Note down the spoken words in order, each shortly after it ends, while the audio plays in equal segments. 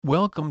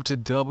Welcome to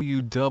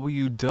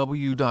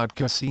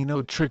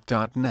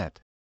www.casinotrick.net.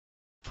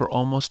 For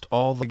almost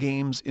all the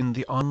games in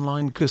the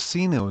online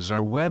casinos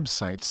are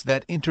websites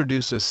that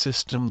introduce a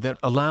system that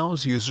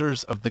allows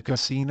users of the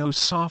casino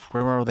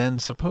software are then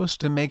supposed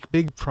to make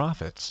big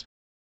profits.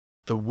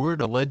 The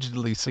word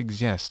allegedly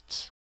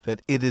suggests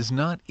that it is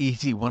not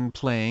easy when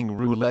playing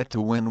roulette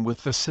to win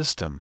with the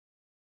system.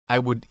 I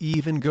would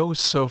even go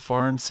so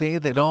far and say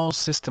that all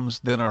systems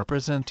that are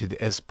presented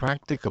as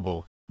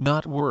practicable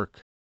not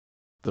work.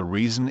 The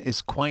reason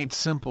is quite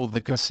simple: the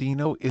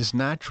casino is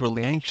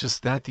naturally anxious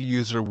that the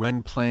user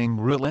when playing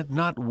roulette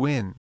not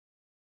win.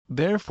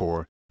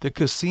 Therefore, the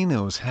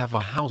casinos have a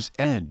house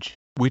edge,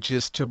 which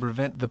is to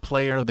prevent the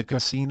player the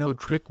casino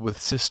trick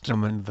with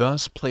system and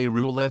thus play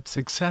roulette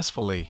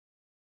successfully.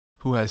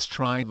 Who has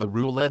tried the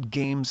roulette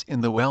games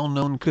in the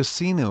well-known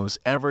casinos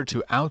ever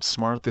to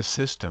outsmart the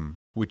system,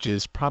 which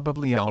is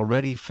probably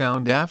already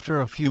found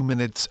after a few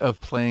minutes of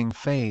playing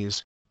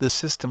phase, the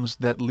systems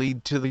that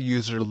lead to the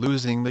user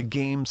losing the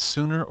game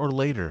sooner or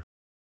later.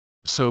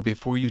 So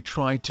before you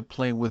try to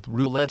play with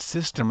roulette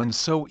system and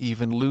so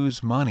even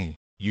lose money,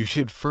 you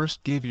should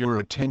first give your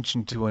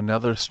attention to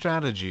another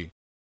strategy.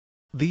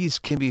 These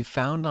can be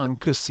found on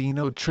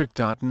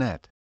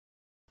casinotrick.net.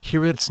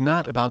 Here it's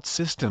not about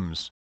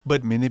systems,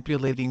 but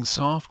manipulating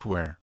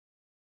software.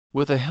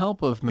 With the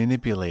help of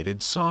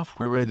manipulated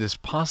software it is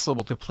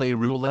possible to play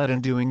roulette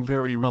and doing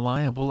very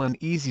reliable and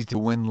easy to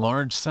win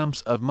large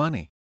sums of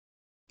money.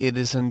 It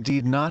is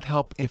indeed not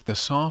help if the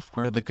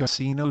software the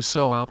casino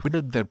so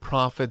outwitted that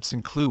profits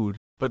include,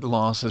 but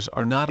losses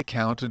are not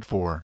accounted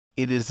for.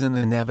 It is an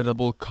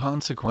inevitable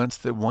consequence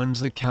that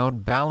one's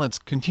account balance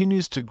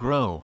continues to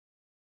grow.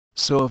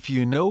 So if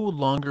you no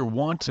longer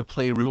want to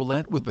play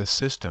roulette with the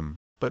system,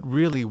 but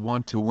really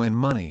want to win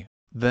money,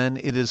 then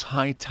it is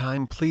high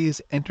time.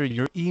 Please enter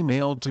your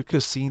email to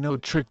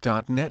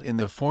casinotrick.net in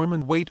the form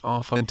and wait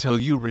off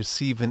until you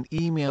receive an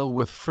email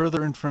with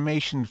further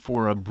information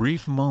for a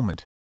brief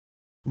moment.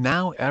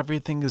 Now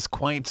everything is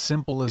quite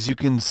simple. As you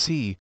can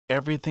see,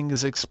 everything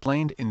is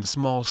explained in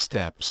small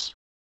steps.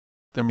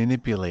 The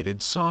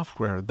manipulated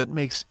software that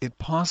makes it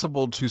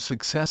possible to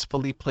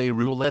successfully play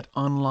roulette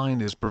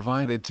online is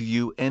provided to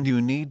you and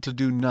you need to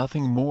do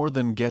nothing more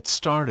than get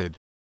started.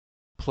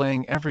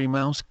 Playing every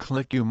mouse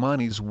click your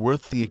money's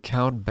worth. The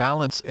account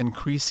balance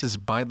increases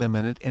by the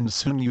minute and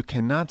soon you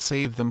cannot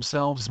save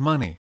themselves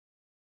money.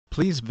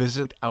 Please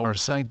visit our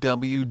site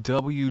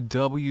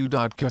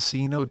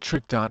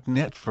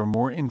www.casinotrick.net for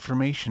more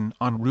information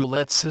on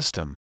roulette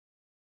system.